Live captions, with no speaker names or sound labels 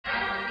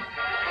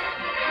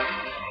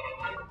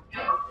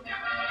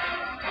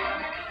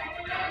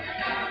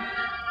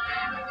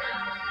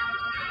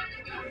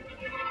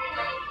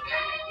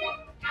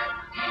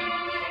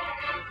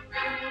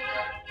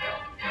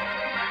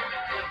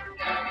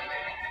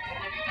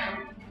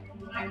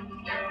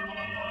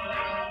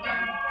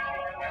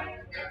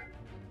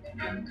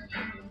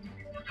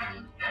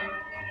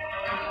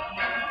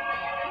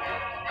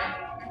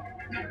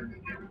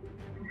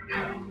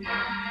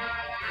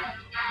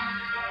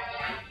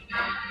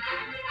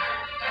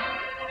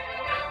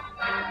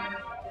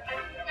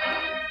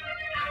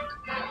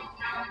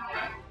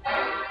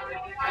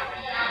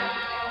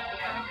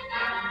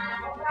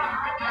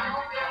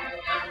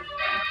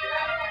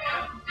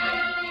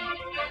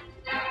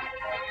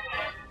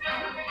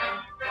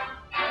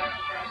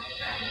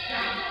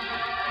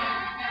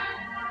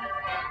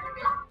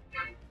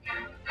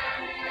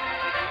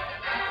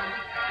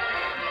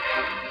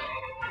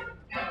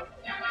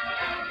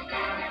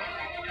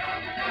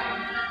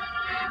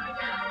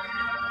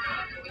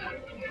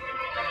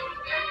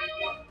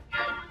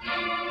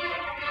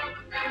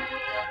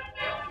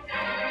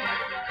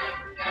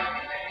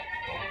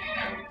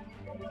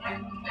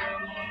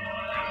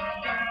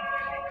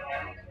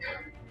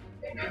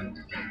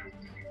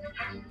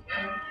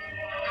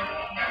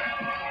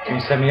Can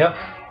you set me up?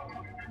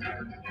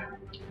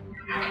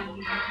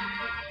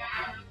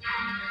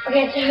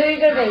 Okay, so who are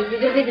you gonna be? You're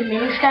gonna be the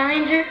mini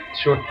Skylander?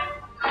 Sure.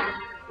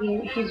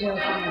 Yeah, he's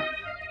really funny.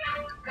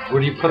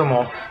 Where do you put them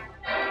all?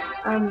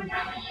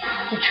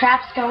 The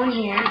traps go in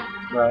here.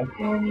 Right.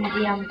 And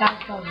the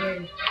dots go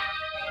here.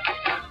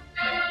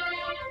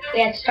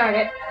 Yeah, let's start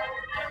it.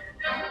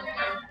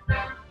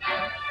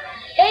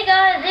 Hey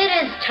guys,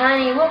 it is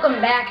Tiny.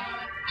 Welcome back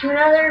to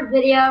another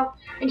video.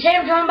 And today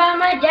I'm joined by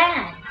my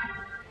dad.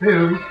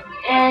 Who?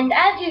 And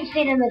as you've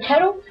seen in the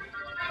title,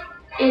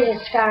 it is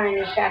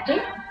Skylanders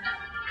Strategy.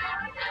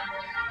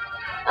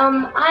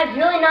 I've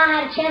really not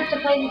had a chance to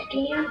play this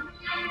game.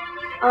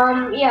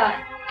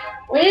 Yeah.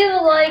 Leave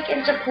a like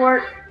and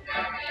support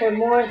for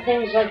more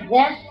things like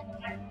this.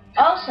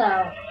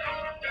 Also,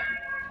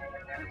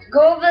 to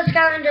go over the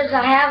Skylanders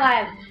I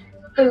have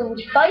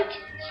Food Fight,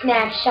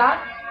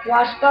 Snapshot,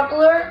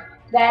 Washbuckler,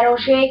 Battle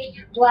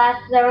Shake, Blast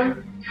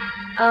Zone,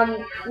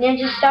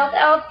 Ninja Stealth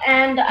Elf,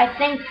 and I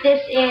think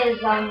this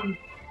is,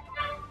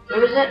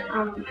 what is it?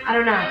 I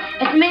don't know.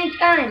 It's Mini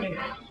Skylander.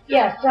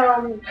 Yeah,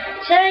 so,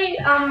 today,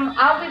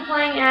 I'll be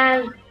playing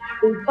as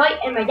Food Fight,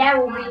 and my dad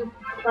will be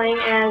playing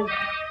as,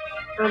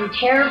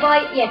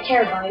 Terabyte. Yeah,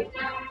 Terabyte.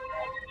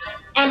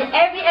 And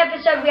every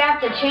episode we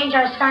have to change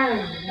our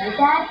Skylanders, right,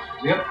 Dad?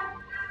 Yep.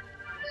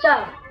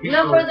 So,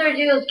 no further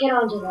ado, let's get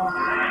on to this.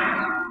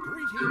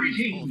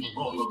 Greetings,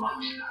 Mortal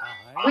Master.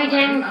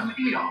 Greetings. I am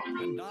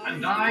Eon,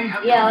 and I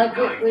have Yeah, like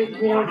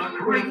we on don't. a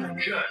great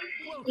journey.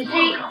 You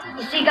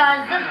see,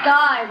 guys, this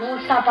guy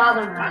won't stop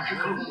bothering us.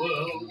 Magical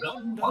world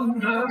of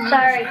wonder and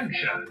Sorry.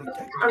 adventure.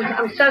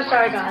 I'm so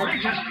sorry, guys.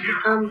 Greatest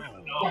hero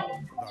Yeah.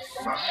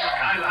 the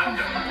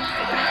Skylanders.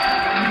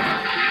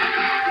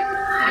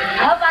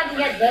 I hope I can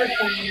get those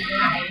things.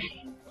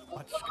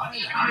 But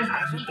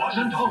Skylanders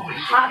wasn't always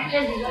Hot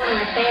Fizz is one of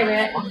my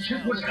favorite. Once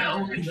it was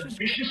held in the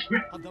vicious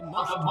grip of the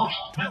most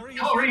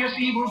notorious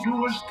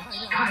evildoers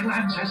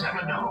Skylands has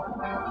ever known.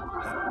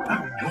 The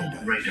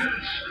Doom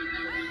Raiders.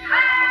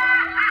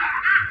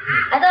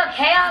 I thought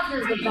Chaos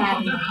was the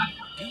bad one.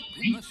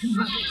 Deep in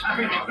the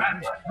savage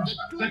badlands,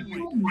 the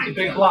Doom Raiders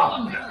Big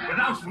block.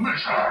 without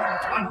mercy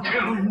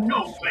until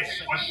no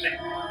place was safe.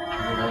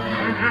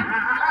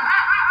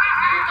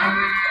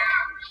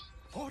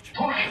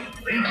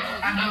 Fortunately,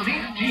 an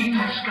elite team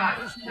of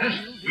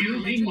Skylanders,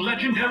 wielding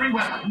legendary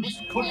weapons,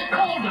 was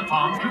called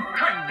upon to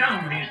track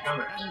down these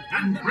villains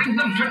and bring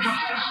them to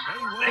justice.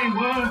 They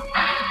were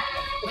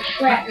The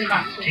Trap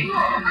Team.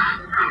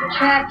 The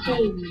Trap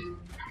Team.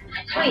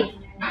 Sweet.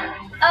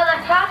 Oh, the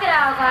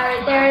crocodile guy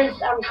right there is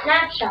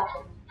Snapshot.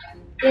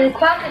 Yeah, the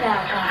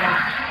crocodile guy.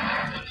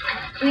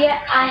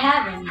 I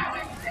have him.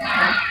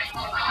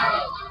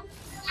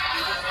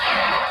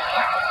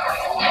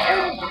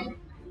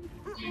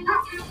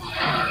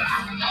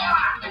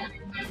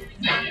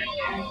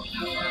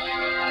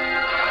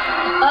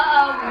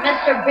 Uh-oh,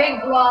 Mr.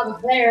 Big Blob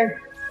is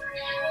there.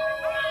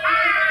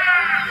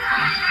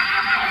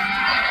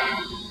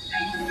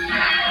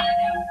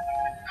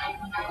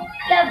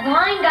 That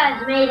vine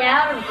guy's made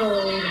out of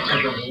gold.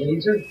 Like a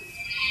laser?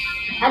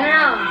 I don't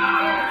know.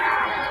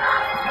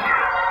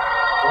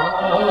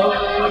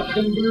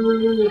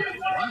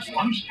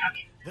 Once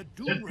captured, the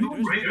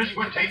Doom Raiders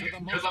were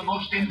taken to the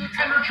most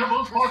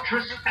impenetrable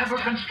fortress ever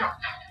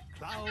constructed,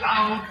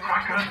 Cloud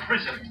Cracker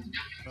Prison.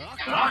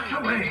 Locked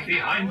away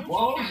behind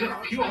walls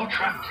of pure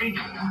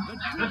traptanium,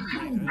 the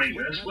Doom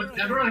Raiders would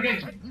never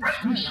again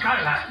threaten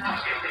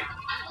Skylanders.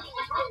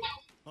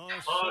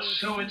 Or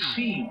so it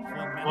seemed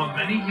for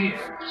many years,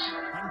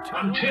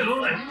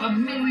 until a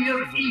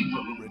familiar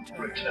evil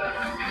returned.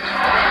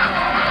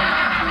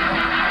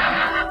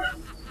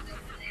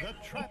 The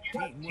trap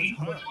team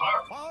was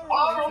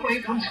far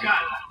away from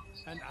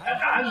Skylanders, and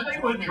as they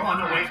were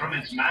drawn away from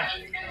its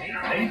magic,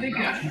 they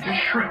began to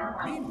shrink.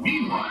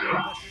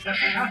 Meanwhile, the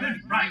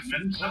shattered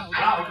fragments of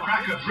Cloud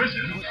Cracker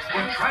Prison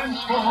were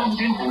transformed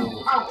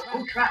into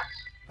powerful traps.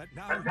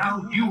 But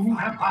now you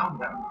have found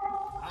them.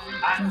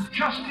 And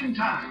just in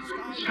time,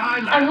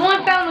 Skylanders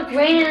Everyone found the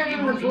green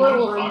and the blue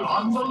are one.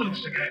 on the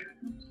loose again.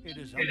 It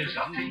is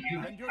up to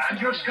you and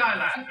your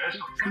Skylanders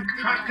to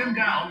track them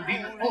down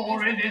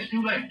before it is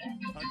too late.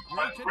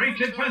 A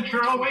great adventure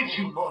awaits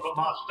you, Mortal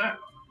Master.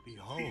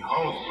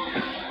 Behold.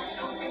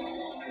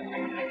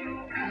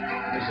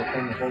 There's a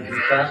thing that holds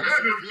you fast.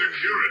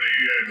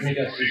 I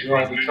guess you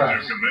draw the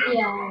traps.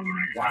 Yeah.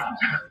 Wow.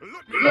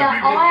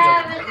 Yeah, all I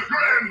have is,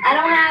 I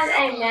don't have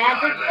a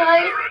magic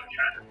fight.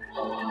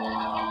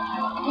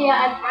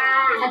 Yeah,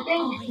 I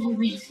think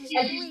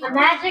a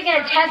magic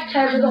and a test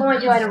charge are the only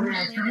two I don't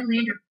have.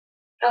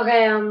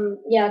 Okay,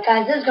 yeah,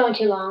 guys, this is going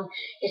too long.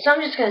 Yeah, so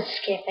I'm just gonna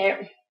skip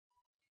it.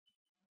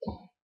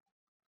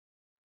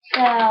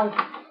 So,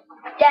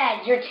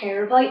 Dad, you're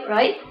Terabyte,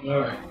 right?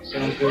 Alright,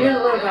 sounds You're the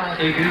good. little guy.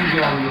 Take it easy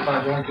on me if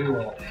I don't do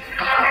well.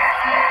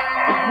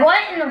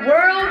 What in the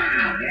world?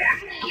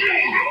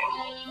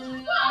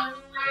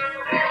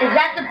 Is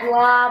that the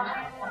blob?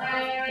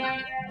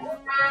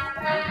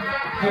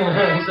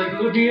 He's like,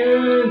 look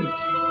in!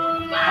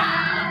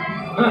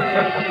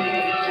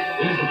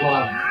 He's the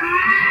blob.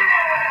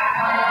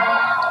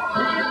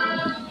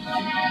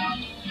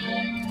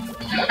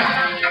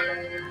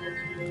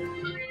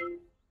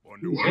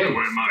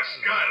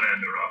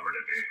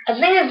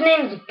 think his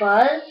name's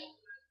Buzz.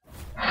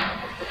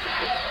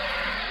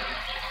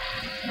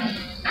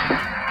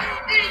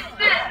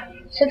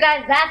 So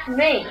guys, that's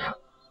me.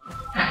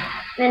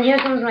 Then here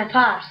comes my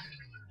pops.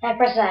 I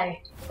press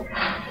A.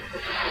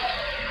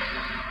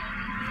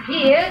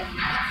 He is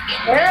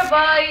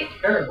Terabyte.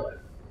 Terabyte.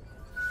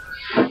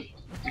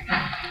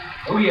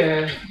 Oh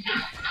yeah.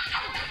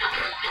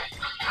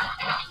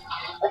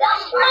 Look how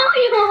small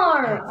you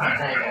are.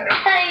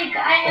 Hey,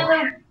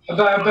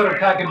 I better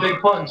pack a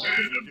big punch.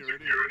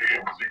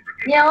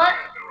 you know what?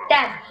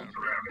 Dad.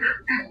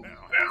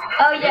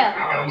 Oh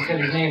yeah. Oh, he said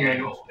his name,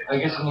 man. I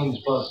guess his name's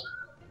Buzz.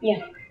 Yeah.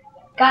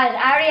 Guys,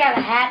 I already have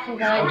a hat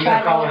since I We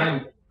tried gotta call to.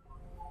 him.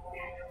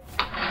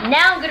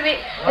 Now I'm gonna be.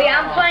 Wait,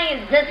 I'm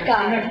playing as this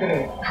guy.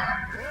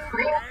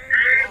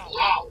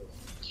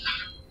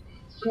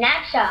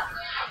 Snapshot.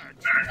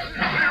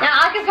 Now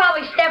I could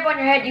probably step on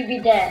your head, you'd be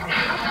dead.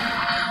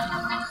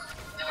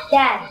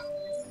 Dad.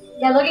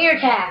 Dad, look at your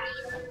attacks.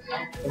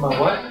 Am I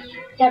what?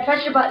 Dad,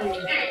 press your button.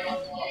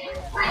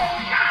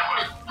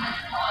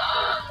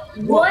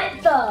 What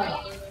the?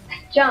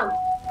 Jump.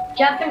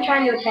 Jump and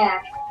try to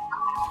attack.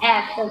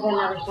 X is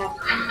another step.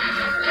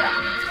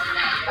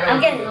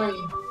 I'm getting money.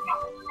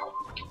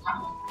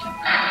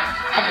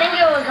 I think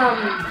it was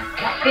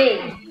B.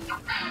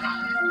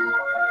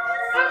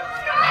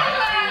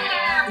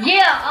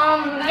 Yeah,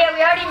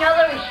 we already know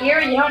that we're here.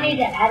 You don't need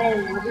to add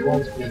any.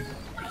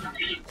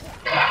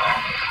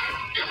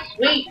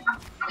 Sweet.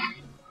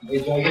 Hey,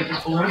 do I get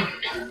this balloon?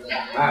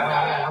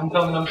 I'm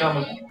coming. I'm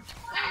coming.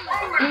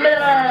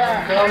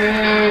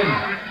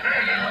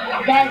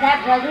 Dad, that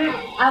present,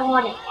 I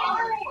want it.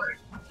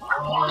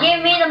 Give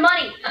me the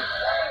money.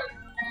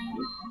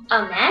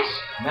 Mash?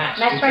 Mash.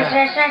 Mash,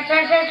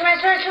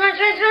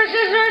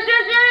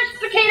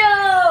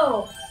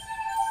 potato!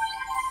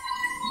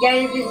 Yeah,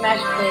 use these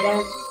mashed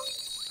potatoes.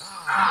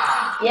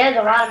 Yeah, there's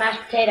a lot of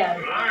mashed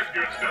potatoes.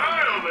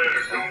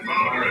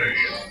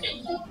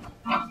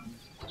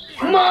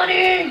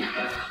 Money!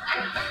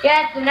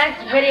 Yeah, it's the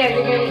next video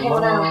you're gonna do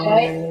someone else,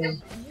 right?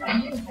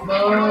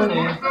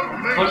 Money.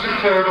 Push the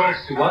turtles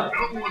to what?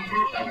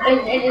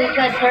 It's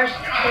like first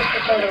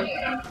potatoes.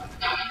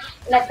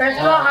 Like, first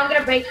of all, I'm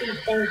gonna break these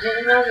things,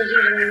 even though there's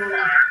usually no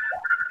more.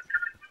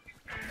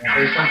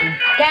 Say something?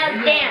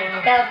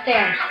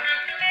 Downstairs.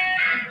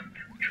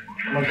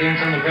 I'm gonna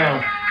dance on the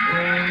ground.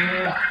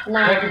 No.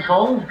 Can I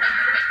control?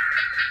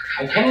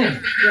 I can.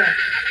 Yeah.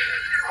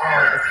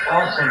 Oh, that's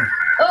awesome.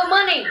 Oh,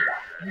 money!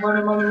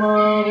 Money, money,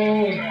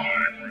 money.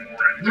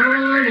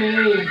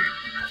 Money.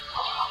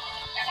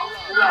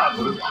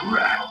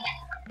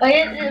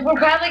 We're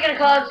probably gonna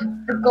call it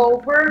the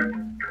Gopher.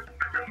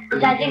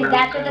 Because I think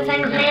that's what the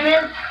thing's name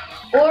is.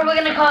 Or we're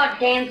gonna call it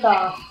Dance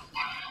Off.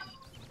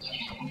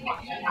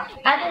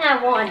 I think I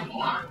won.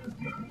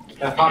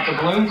 Can I pop the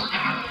balloons?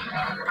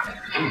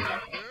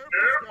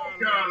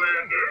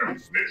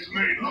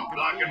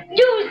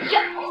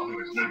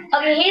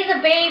 Okay, he's a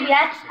baby.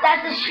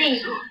 That's a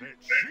sheep.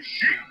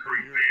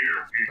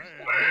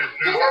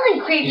 There's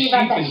nothing creepy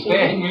about that sheep.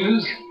 Bad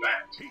news.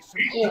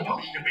 Yeah.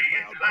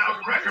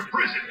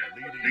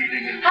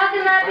 How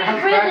can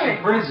that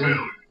be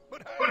prison?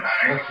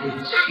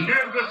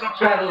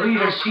 Try to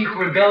lead a sheep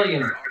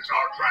rebellion.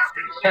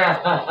 I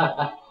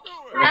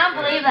don't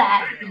believe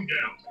that.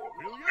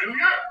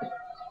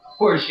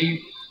 Poor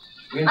sheep.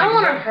 I don't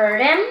want to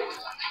hurt him.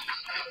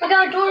 Look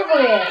how adorable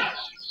he is.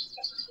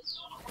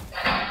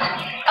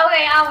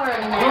 Okay, I'll hurt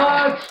him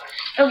now. What?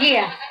 Oh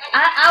yeah,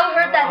 I'll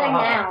hurt that thing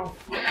now.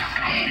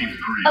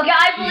 Okay,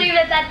 I believe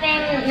that thing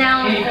is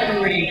now in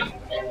prison.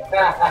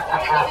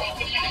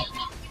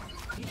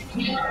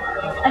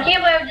 I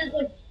can't believe I just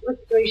like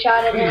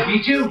three-shot at Did it. he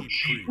beat you?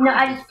 No,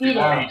 I just beat it.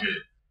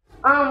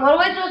 What am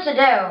I supposed to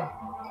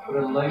do?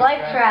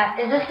 Life trap.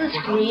 Is this the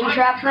screen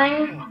trap thing?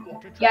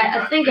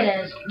 Yeah, I think it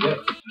is. Yep.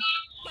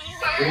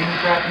 Green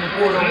trap in the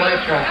portal,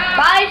 life trap.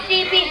 Bye,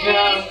 CPC!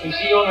 Yeah, is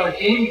he on our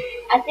team?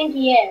 I think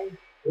he is.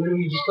 Or do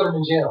we just put him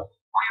in jail?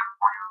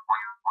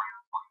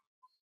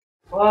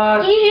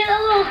 What? You hear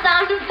that little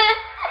sound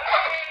effect?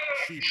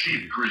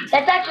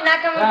 That's actually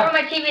not coming from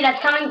my TV,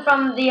 that's coming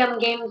from the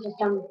game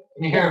system.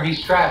 Can you hear him?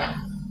 He's trapped.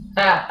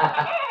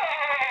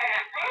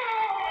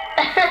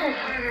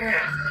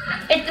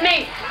 It's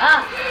me!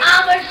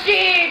 I'm a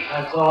sheep!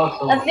 That's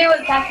awesome. Let's see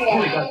what's happening. Oh,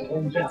 we got the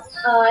win chance.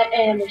 I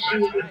am a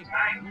sheep.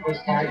 This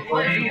tag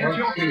button,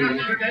 let's see.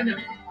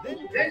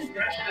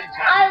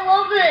 I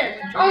love it!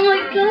 Oh my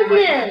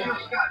goodness!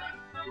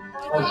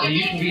 Oh, so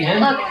you can be him?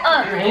 Look,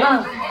 You're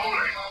him?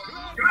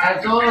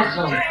 That's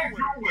awesome.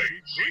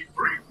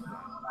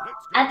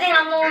 I think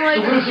I'm the only one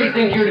So what if they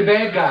think you're the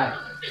bad guy?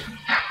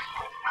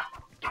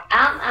 I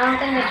don't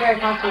think that's very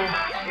possible.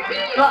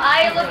 Well,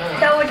 I look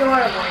so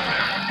adorable.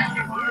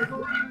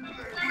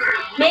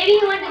 Maybe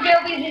he went to jail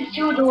because he's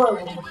too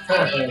adorable.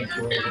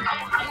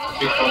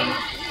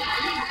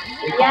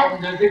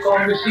 They call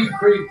him the sheep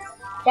creep.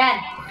 Dad,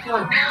 come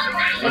on.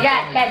 Hey,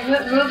 Dad,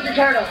 move the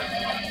turtle.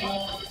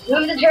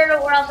 Move the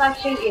turtle or else I'll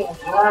shoot you.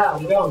 Wow,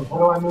 I'm going. How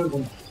do I move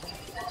him?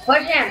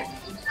 Push him.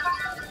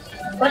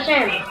 Push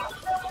him.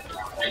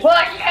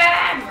 Push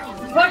him!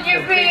 Push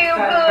your feet,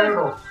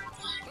 good.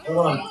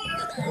 Hold on.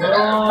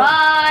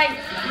 Bye.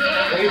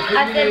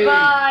 I said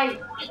bye.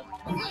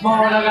 I'm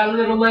small and I got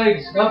little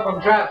legs. Nope,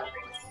 I'm trapped.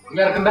 You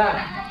gotta come back.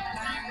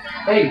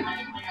 Hey. How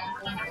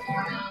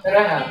did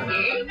that happen?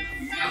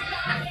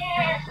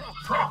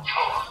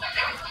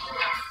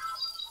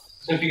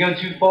 So if you go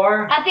too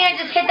far... I think I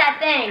just hit that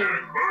thing.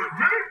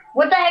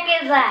 What the heck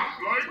is that?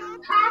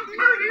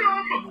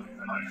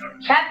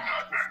 Trap?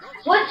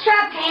 What's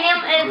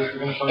traptanium?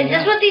 Is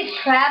this what these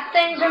trap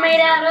things are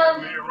made out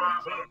of?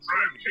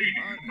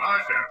 Traptanium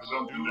might have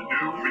something to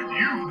do with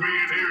you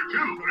being here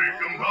too,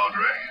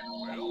 compadre.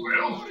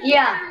 Well,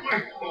 yeah.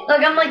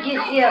 Look, I'm like, you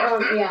see it. Oh,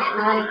 yeah,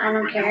 I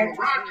don't care.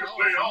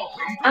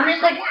 I'm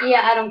just like,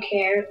 yeah, I don't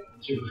care.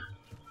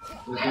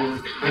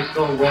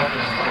 Crystal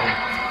weapons.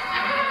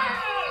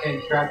 And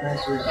trap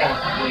master is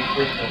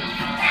crystal.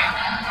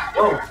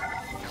 Whoa!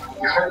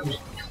 He's hurting me.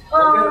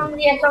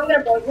 Yeah, so I'm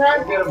gonna break that.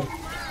 Go get him.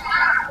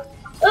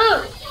 Ooh!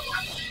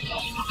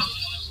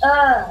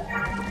 Whoa!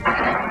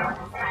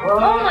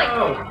 Oh my!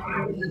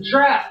 It's a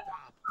trap!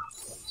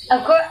 Of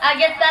course, I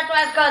guess that's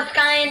why it's called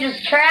Skylanders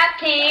Trap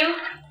Team.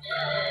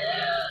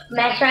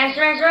 Mash,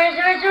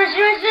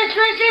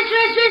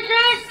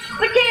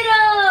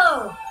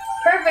 potato!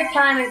 Perfect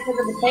timing for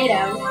the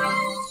potato.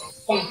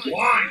 Thank you.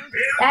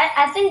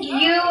 I think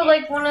you,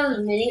 like one of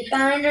those mini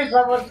Skylanders,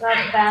 levels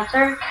much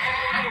faster.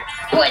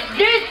 But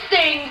this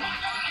thing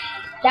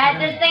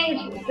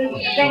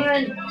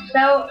is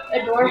so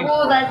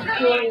adorable, that's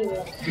pure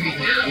evil.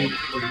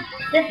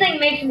 This thing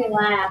makes me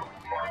laugh.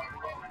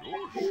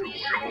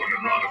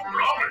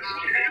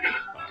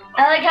 I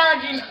like how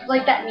it just,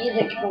 like that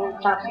music going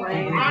top of my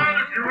head.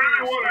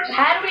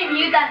 How do we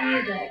mute that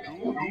music?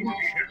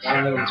 I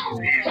don't know what's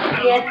cool.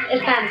 Yeah,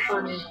 it's kind of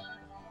funny.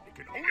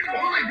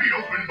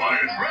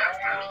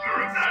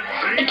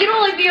 It can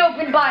only be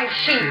opened by a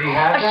sheep.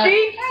 A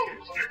sheep?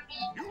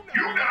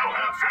 You now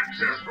have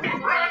access to a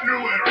brand new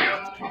area.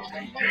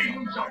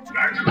 Contains a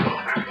magical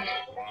hat.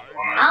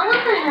 I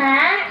want the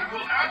hat.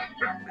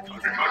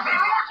 Because they're awesome.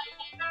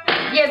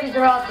 Yeah, these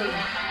are awesome.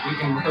 You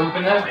can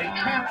open that?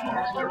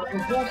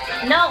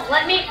 No,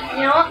 let me,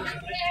 you know what?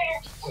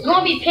 You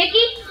want to be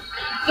picky?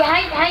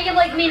 Yeah, how you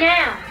like me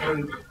now?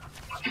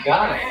 You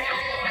got it.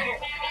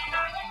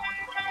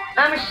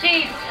 I'm a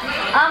sheep.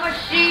 I'm a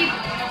sheep.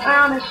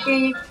 I'm a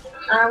sheep.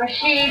 I'm a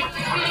sheep.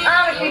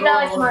 I'm a sheep that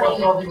likes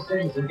money. All these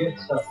things and get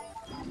stuff.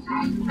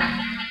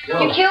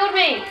 You killed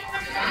me.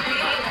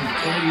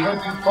 You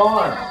went too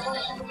far.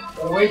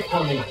 Gotta wait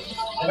for me.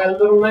 I got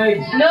little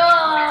legs.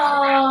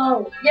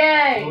 No!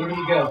 Yay! Where do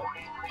we go?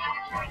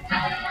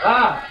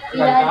 Ah!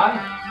 Did I die?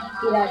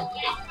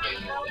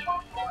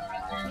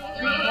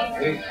 Wait.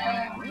 Wait.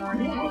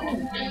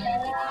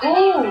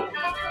 Ooh!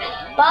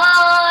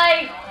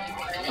 Bye!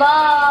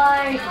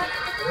 Bye!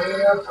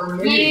 Wait up for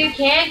me. You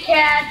can't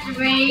catch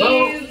me! No,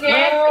 You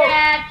can't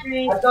catch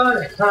me! I done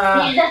it.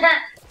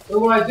 What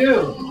do I do?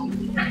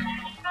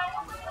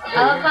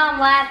 I love how I'm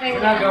laughing.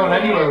 You're not going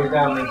anywhere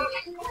without me.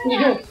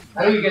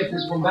 How do you get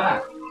this one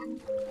back?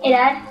 Hey,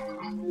 Dad.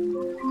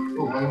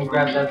 Ooh, let me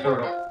grab that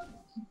turtle.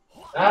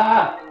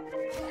 Ah!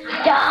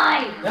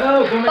 Die!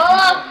 No, don't make Fall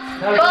off!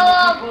 No, Fall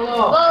off! fall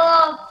Fall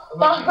off!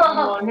 off! Fall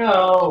off! Oh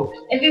no!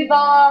 If you fall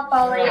off,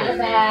 I'll leave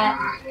the hat.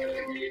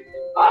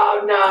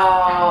 Oh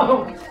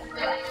no!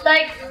 It's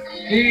like,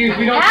 See, if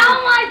we don't... how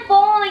am I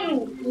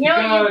falling? You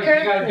know, you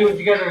gotta do it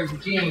together as a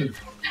team.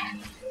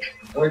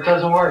 Or it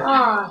doesn't work.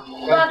 Aw,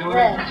 You gotta do it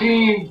as a fuck this.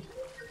 team.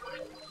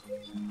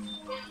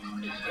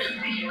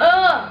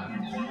 Ugh!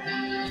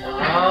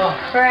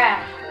 Oh,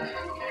 Crap.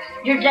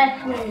 You're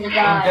destined to I'm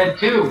die. dead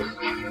too.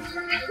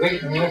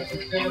 Wait, unless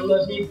it's gonna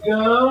let me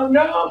go.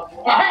 No!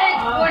 I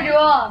pulled you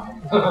off.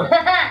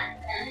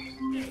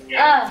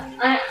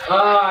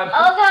 I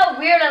love how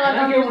weird I look. Can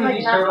I get one of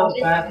these turtles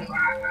back?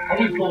 How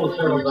do you pull a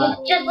turtle back?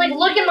 Just like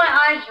look in my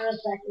eyes for a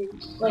second.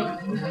 Just like.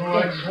 No,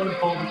 I just want to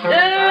pull the turtle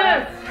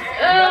back.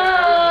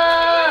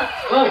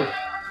 Whoa!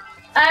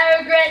 I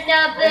regret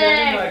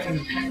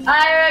nothing.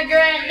 I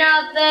regret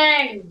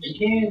nothing. You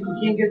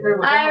can't get there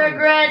without I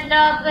regret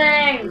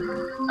nothing.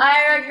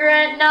 I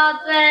regret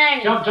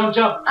nothing. Jump, jump,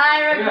 jump.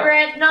 I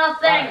regret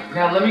nothing.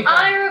 Now let me.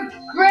 I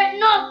regret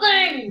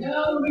nothing.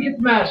 No, let me get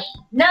the mesh.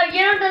 No,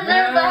 you don't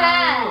deserve the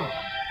hat.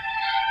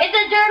 It's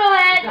a turtle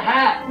hat. It's a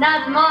hat. No,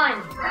 it's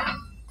mine.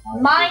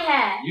 My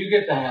hat. You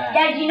get the hat.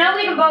 Dad, you know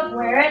we can both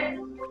wear it.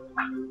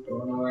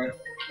 Don't worry.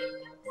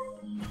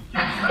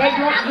 Dad,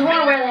 you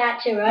want to wear the hat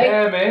too, right?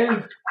 Yeah,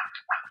 man.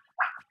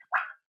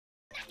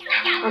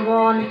 I'm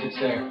on. It's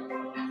there.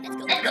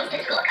 Let's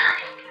go,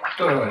 guys.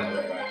 Go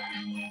away.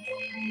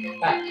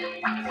 I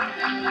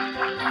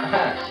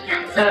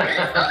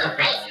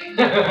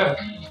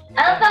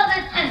love how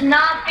this does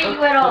not fit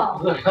you at all.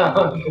 Look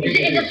how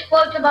It just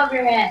floats above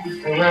your head.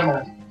 Where am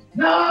I?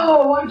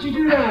 No! Why'd you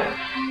do that?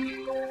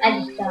 I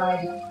just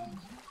died.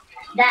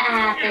 That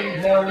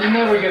happened. No, we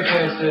never get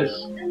past this.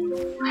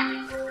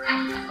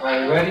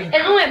 Alright, ready?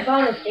 It's only a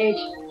bonus stage.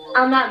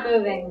 I'm not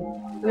moving.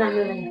 I'm not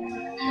moving.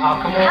 Oh,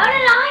 come on. How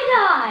did I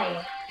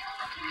die?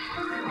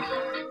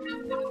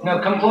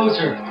 Now come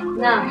closer.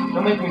 No.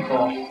 Don't make me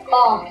fall.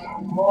 Fall.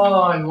 Come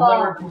on, we'll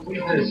never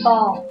complete this.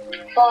 Fall.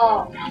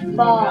 Fall. I'm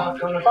Fall. not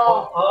gonna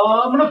Fall. fall.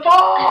 Oh, I'm gonna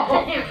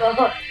fall!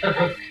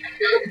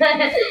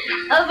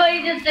 I thought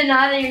you just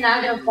deny that you're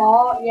not gonna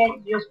fall, yet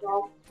you just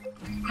fall.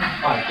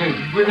 Alright,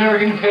 dude, we're never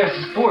getting past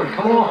this board.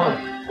 Come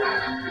on.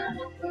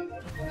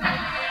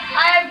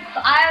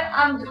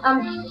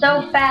 I'm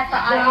so fat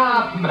that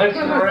Stop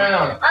messing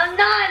around. I'm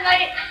not,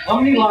 like. How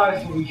many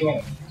lives do we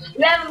get?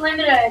 We have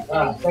limited.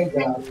 Ah, thank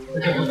God.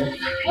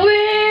 Whee!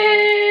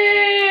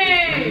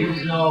 We're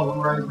using all of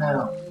them right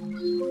now.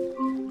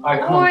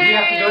 Alright, come on. Do we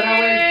have to go that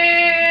way?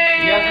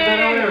 Do we have to go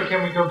that way, or can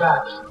we go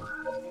back?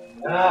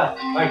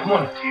 Alright, come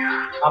on.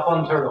 Hop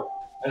on the turtle.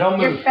 I don't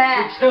move. You're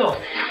fat. Sit still.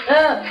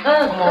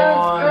 Come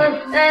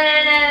on.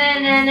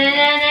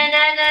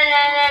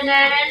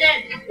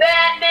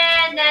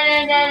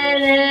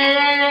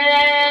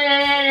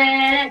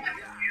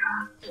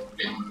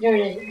 There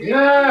it is.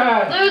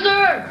 Yeah!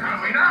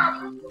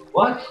 Loser!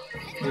 What?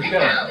 Let's go.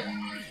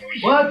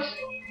 What?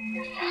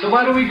 So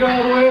why do we go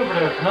all the way over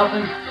there for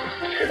nothing?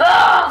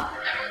 Oh!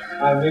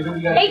 Alright, maybe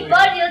we gotta... Hey,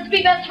 buddy, let's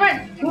be best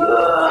friends.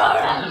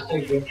 Let's just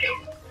take it.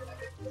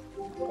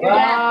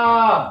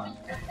 Ah!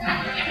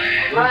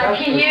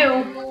 Lucky you.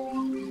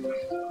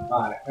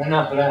 Alright,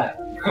 enough of that.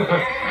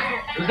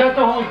 Is that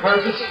the whole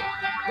purpose? You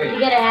Wait,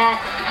 get a hat.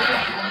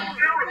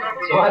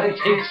 so why did it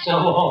take so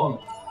long?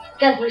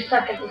 Because we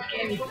suck at this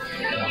game.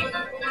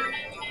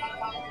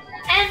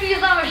 And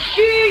because I'm a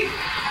sheep!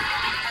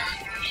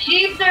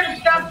 Sheeps are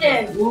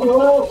destructive.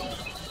 Whoa.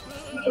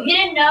 If you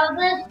didn't know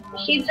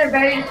this, sheeps are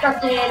very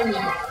destructive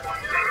animals.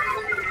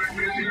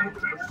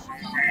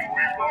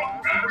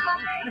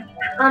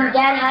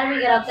 Dad, how do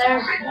we get up there?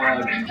 Use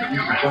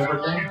the jumper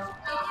thing?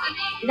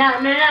 No.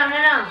 What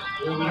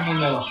do you mean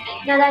no?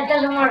 No, that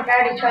doesn't work. I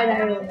already tried that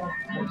earlier.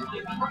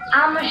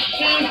 I'm a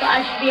sheep.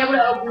 I should be able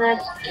to open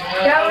this.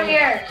 Get over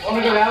here. I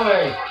wanna go that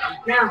way.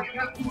 No.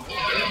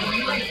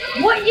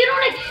 What? You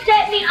don't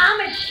accept me. I'm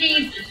a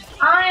sheep.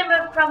 I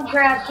am from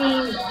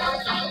crafting.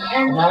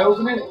 Can And I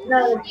open it?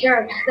 no, the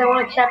jerks. They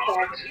won't accept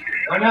that.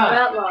 Why They're not?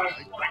 outlaws.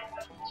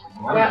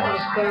 Why They're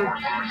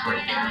not?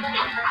 outlaws.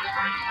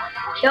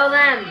 Kill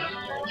them.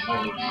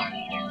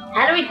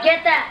 How do we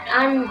get that?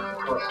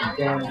 Put some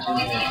damage in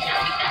there.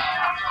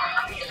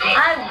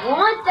 I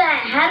want that.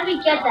 How do we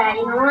get that?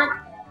 You know what?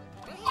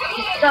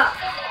 You suck.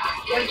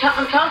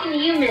 I'm talking to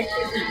you,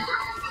 mister.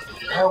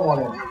 I don't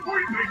want it.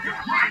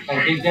 Can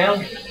I dig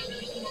down?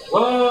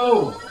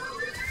 Whoa!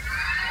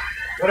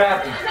 What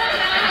happened?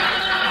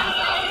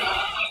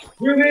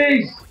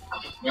 Rubies!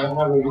 No,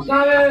 not rubies.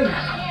 Diamonds!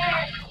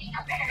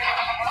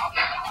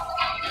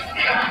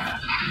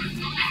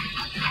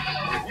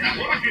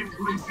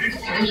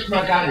 I wish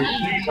my guy would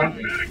shoot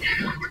something.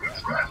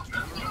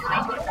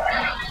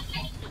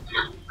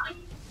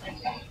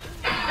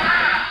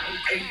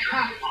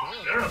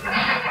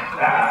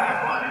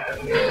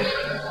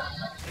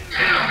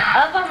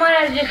 I thought mine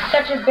has just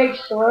such a big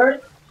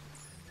sword.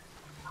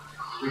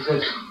 He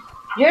says,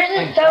 Yours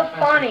is so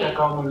funny. Deck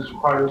almost is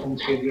required open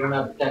shit. You don't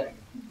have a deck.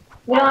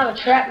 We don't have a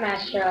trap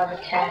master of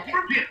attack.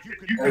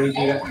 How do you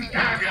do that?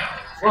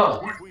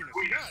 Whoa!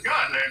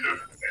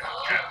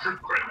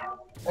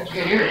 How'd you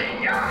get here?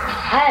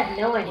 I have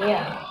no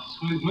idea.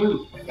 Smooth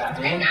move,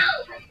 Batman.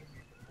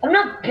 I'm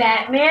not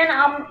Batman.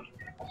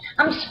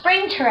 I'm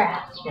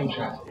Springtrap.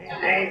 Springtrap.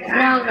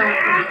 No.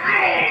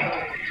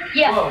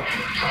 Yeah. Whoa.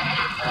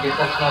 I guess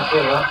that's not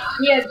good, huh?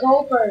 Yeah,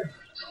 Gopher.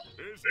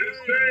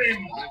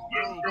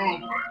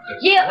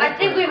 Yeah, I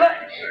think we've.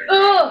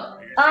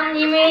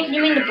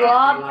 You mean the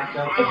blob?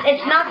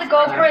 It's not the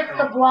gopher, it's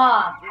the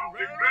blob.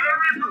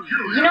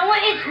 You know what?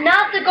 It's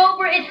not the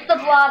gopher, it's the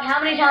blob. How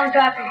many times do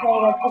I have to say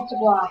this? It's the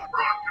blob.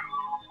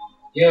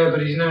 Yeah,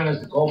 but he's known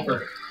as the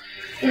golfer.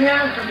 He's known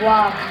as the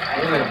blob.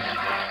 Really?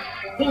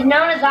 He's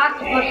known as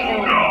Octopus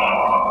Man.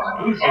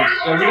 He's a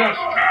soda.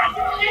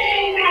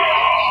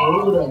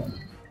 Soda.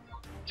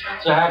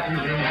 So happens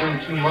when you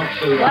drink too much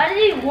soda. Why does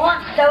he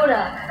want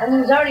soda? I mean,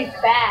 he's already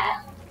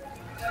fat.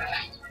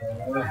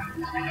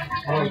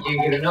 Well, he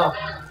can't get enough.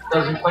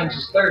 Doesn't quench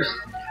his thirst.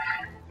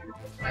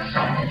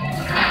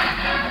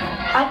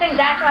 I think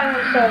that's why he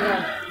wants soda.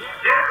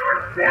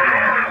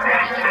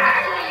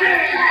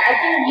 I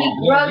think he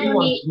grows He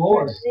wants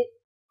more.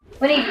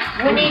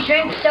 when he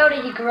drinks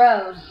soda, he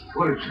grows.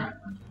 What a trap.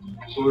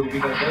 So where do we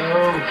go? I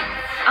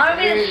want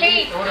to be the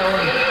sheep.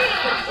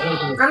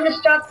 I'm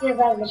destructive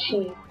as a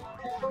sheep.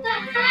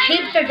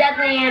 Sheeps are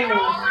deadly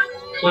animals.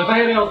 So if I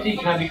had LT,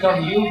 can I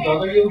become you,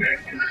 W?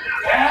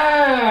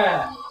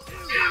 Yeah!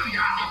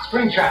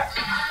 Springtrap.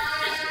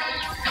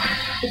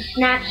 It's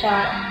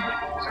Snapshot.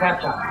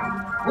 Snapshot.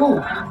 Ooh!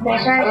 How do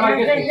I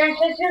get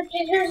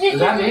this? Is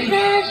that me?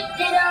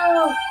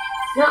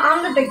 No,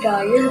 I'm the big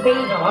guy. You're the baby.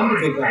 No, I'm the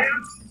big guy.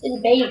 You're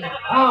the baby.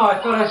 Oh, I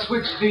thought I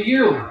switched to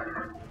you.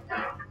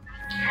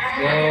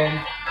 And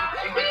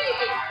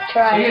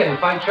Try. yeah,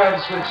 if I try to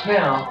switch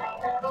now,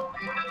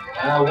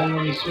 I won't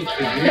let me switch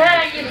to you.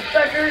 Yeah, you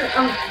sucker.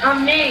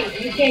 I'm me.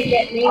 You can't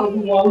get me. I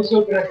was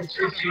hoping I could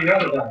switch to the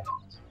other guy.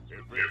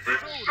 If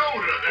it's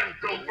soda that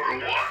Gopher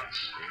wants.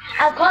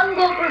 I've called him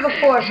Gopher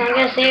before, so I'm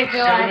gonna say it for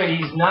Soda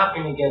he's not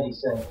gonna get, he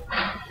said.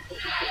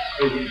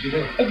 Wait, what did you do?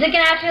 Is it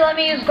gonna actually let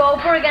me use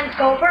Gopher against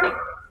Gopher?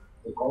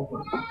 The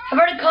Gopher. I've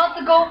already caught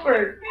the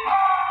Gopher.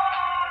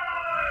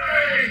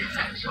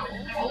 So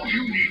all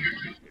you need to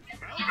do is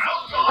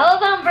smell I love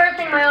how I'm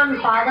versing my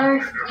own father.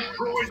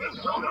 destroy the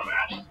soda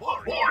vat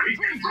before he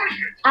can drink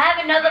it. I have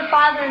another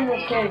father in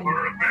this game.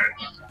 For a bet.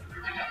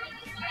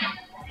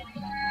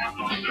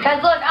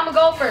 Guys, look, I'm a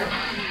Gopher.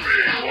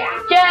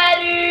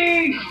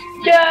 Daddy!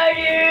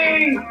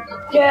 Daddy!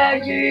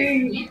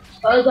 Daddy!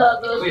 What's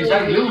up, Wait, is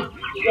that you?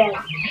 Yes.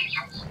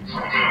 No.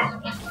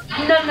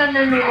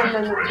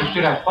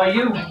 Should I fight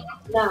you?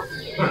 No.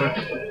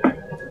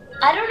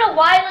 I don't know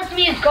why it lets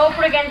me use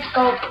Gopher against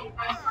Gopher.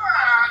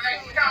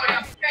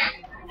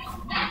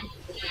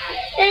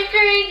 It's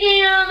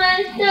drinking on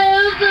my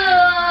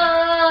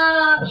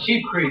sofa! A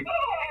sheep creep.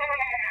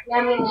 Yeah, I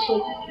mean the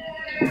sheep.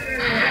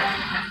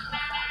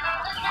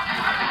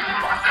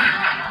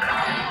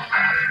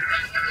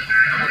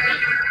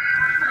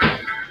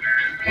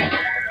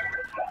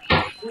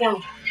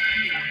 No.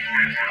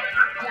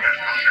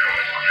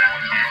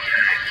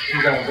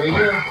 You got a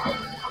radio?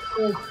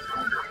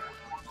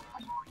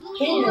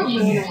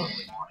 Jesus.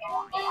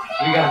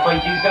 You gotta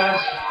fight these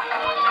guys?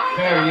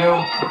 There, you.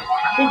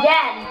 Your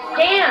dad,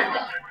 dance!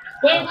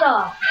 Dance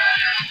off.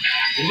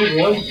 Is it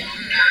really?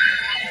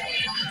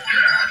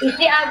 You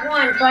see, I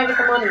won, so I get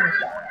the money.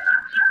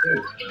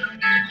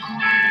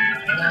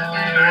 I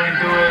wanna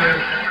do it.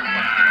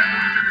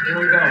 Here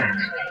we go.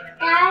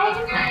 Dad?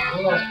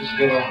 What else was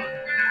good?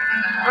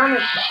 I'm a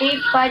sheep,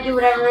 so I do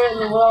whatever in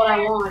the world I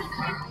want.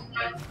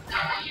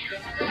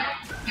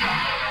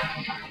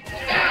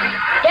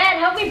 Dad,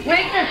 help me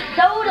break the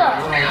soda!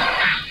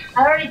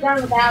 I've already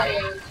done without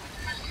you.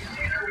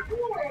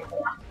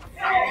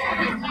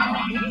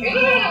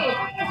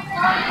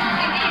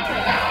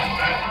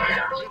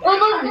 Oh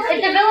look,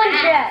 it's a villain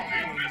chest!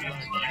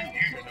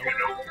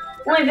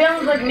 Only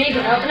villains like me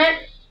can open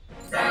it.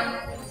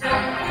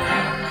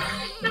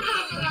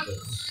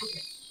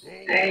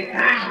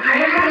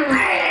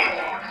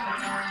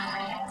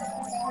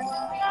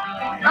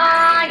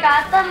 I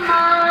got the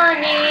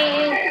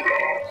money.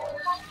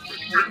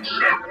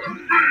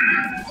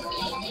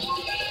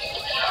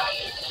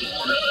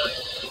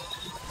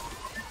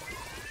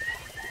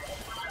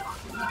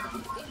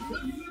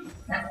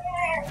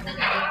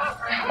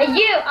 Hey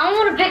you, I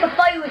want to pick a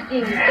fight with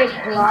you, fish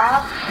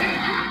blob.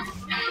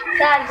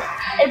 Dad,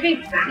 it'd be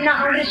no,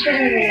 I'm just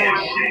shooting you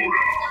now.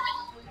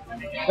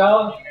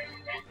 So?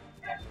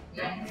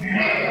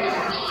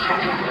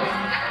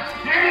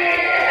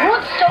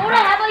 What soda?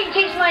 How about you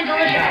taste my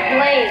delicious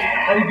blade?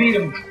 How do you beat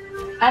him?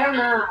 I don't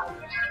know.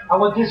 I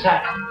want this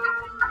hat.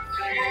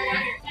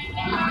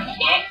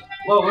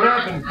 Whoa, what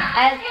happened?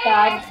 I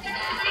died.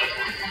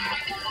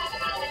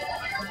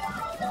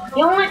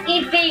 You want to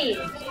eat these.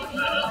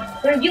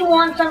 If you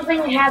want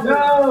something, have it.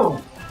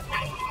 No!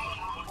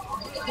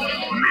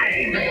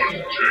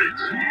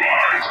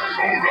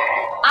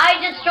 I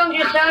just drunk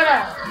your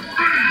soda.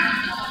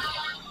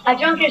 I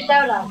drunk your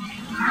soda.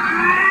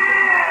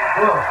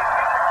 Whoa.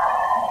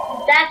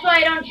 That's why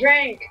I don't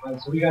drink.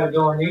 Alright, so we gotta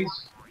go on these.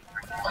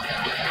 I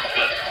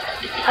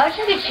wish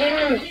I could shoot him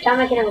in the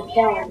stomach and it would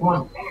kill him. Come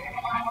on.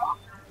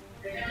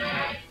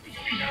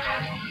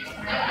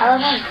 I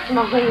love how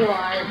small you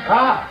are.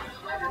 Ah!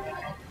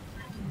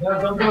 No,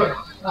 don't do it.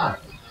 Ah.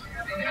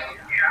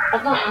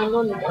 That's not I'm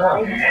on the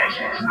side.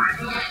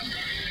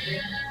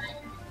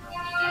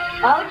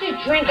 Why would you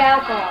drink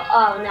alcohol?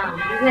 Oh no,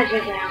 he's not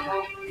drinking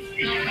alcohol.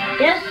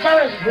 This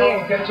soda's Oh,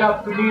 weird. catch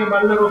up to me and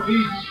my little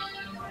peach.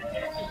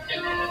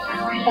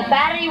 The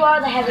fatter you are,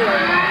 the heavier you are.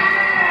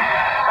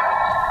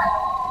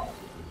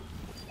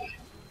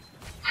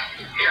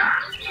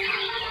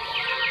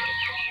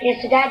 Yeah,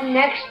 so that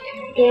next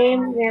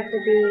game we have to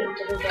be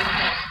into the game.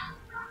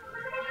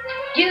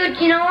 Dude,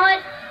 you know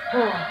what?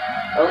 What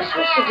are we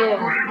supposed to do?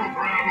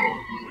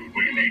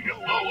 We need to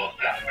blow up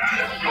that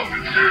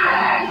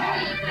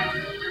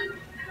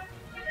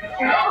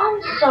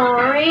I'm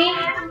sorry.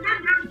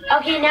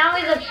 Okay, now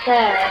he's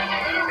upset.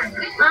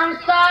 I'm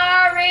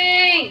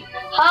sorry.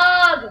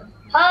 Hug.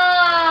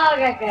 Hug.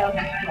 I failed. I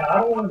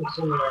don't want to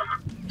say that.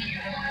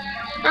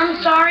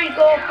 I'm sorry,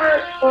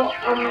 Gopher.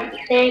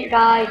 Thank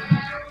God.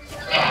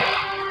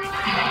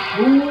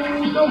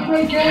 Ooh, don't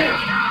break it.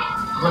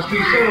 Must be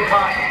a soda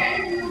pop.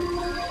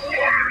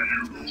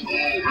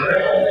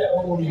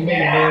 Oh, you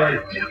made it mad.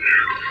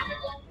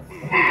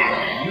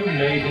 You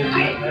made him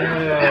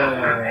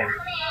mad.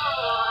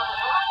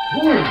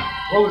 Ooh,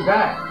 what was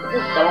that? The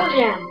Soul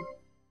Gem.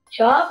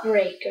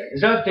 Jawbreaker. Is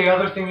that the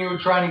other thing you were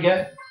trying to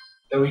get?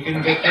 That we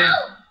couldn't get to?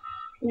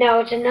 No,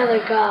 it's another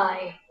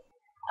guy.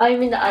 Oh, you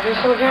mean the other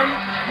Soul Gem?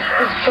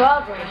 It's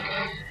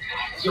Jawbreaker.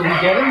 So we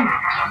get him?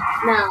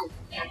 No.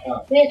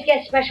 Oh. We just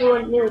get special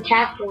new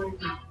attack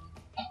ones.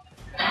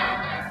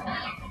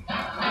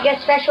 You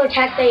get special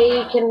attack that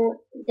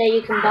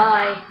you can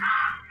buy.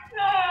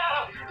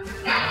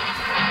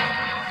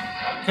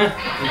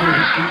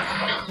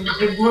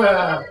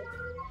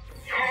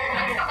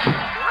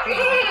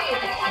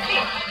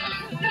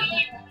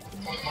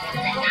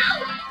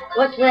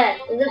 What's that?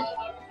 Is this?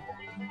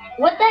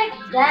 What the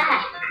heck's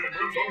that?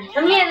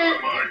 Let me have it.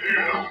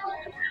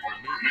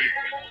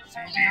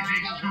 See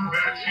these two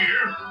bats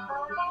here?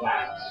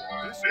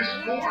 This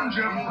orange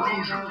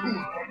ambrosia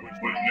cooler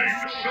was named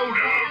the soda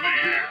of the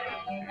year.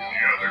 The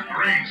other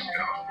green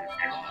stuff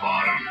is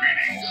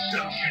bottom-feeding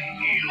suction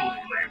eel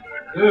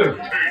flavor.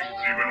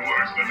 Tastes even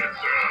worse than it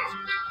sounds.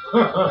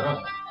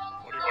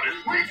 But if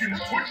we can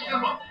switch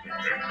them up and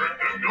trick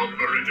the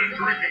gulper into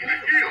drinking the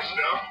eel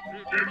stuff,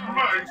 it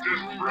might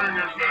just bring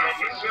him down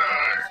the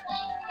sides.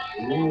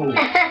 Ooh,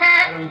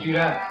 how do we do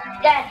that?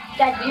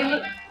 That you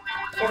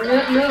move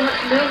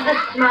the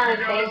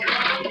smiling face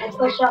and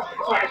push up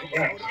the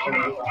tail. That's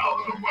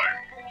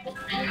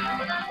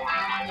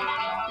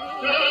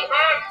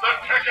the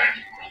ticket.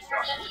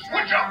 Just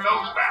switch up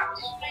those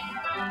bats.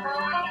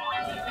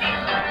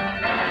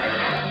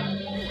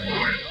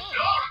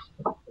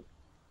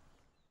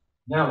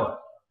 Now what?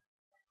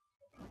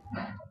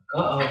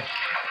 Uh-oh.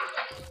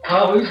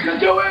 Oh, he's gonna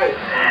do it!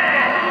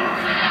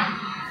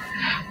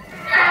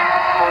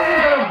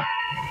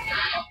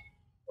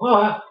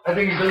 Oh, I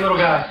think he's the little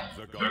guy.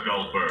 The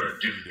gulper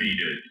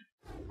defeated.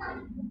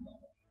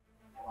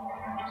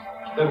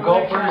 The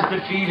gulper is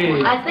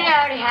defeated. I think I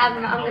already have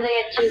them. I'm gonna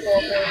get 2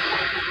 gulpers.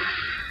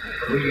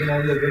 Are we gonna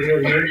end the video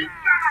here? Hey,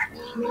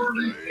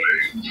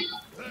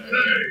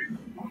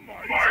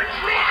 I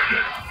tried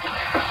it.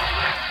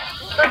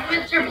 Look,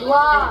 Mr.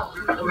 Blob.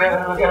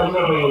 Okay, a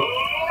little.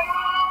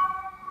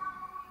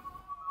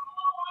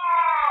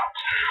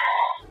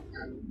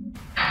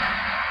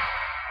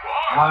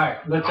 Alright,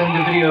 let's end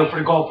the video for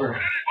the gulper.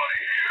 Anybody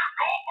here,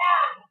 gulper?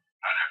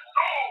 And if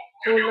so,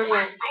 can you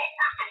bring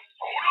gulper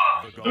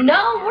some soda?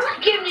 No, we're not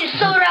giving you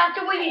soda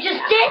after what you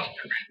just did.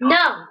 No.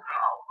 Kind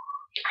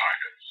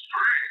of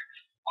strange.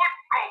 But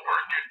gulper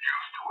get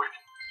used to it.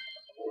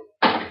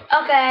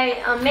 Okay,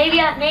 maybe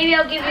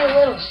I'll give you a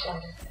little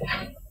soda,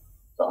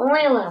 but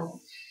only a little.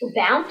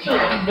 Bounty.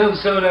 No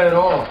soda at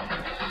all.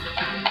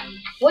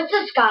 What's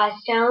a sky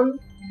stone?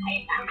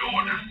 Gulper no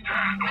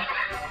understand.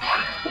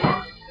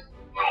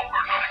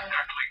 Gulper not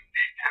exactly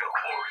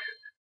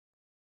detail-oriented.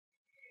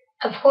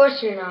 Of course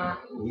you're not.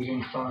 We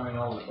didn't find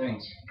all the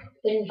things.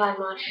 We didn't find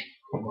much.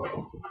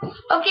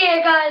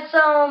 Okay, guys.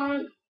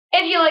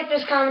 If you like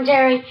this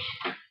commentary,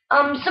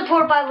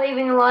 support by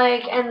leaving a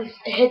like and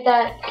hit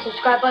that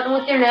subscribe button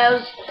with your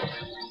nose.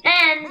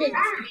 And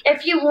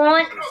if you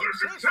want,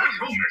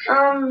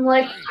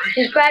 like,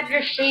 just grab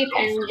your sheep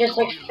and just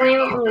like slam it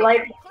on the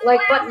like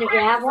button if you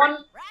have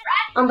one.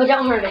 But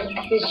don't hurt it,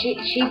 because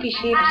sheepy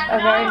sheeps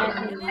are very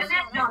nice.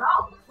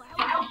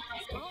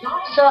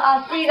 So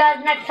I'll see you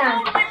guys next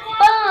time.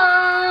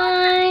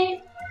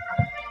 Bye.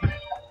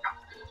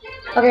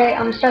 Okay,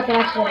 I'm start the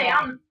next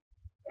video.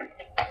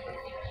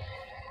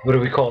 What do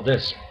we call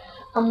this?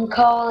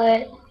 Call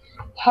it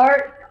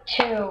Part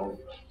 2.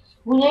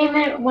 We name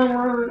it when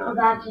we're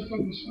about to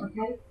finish,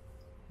 okay?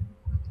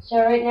 So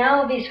right now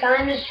it'll be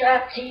Skylanders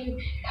Draft Team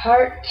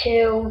Part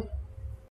 2.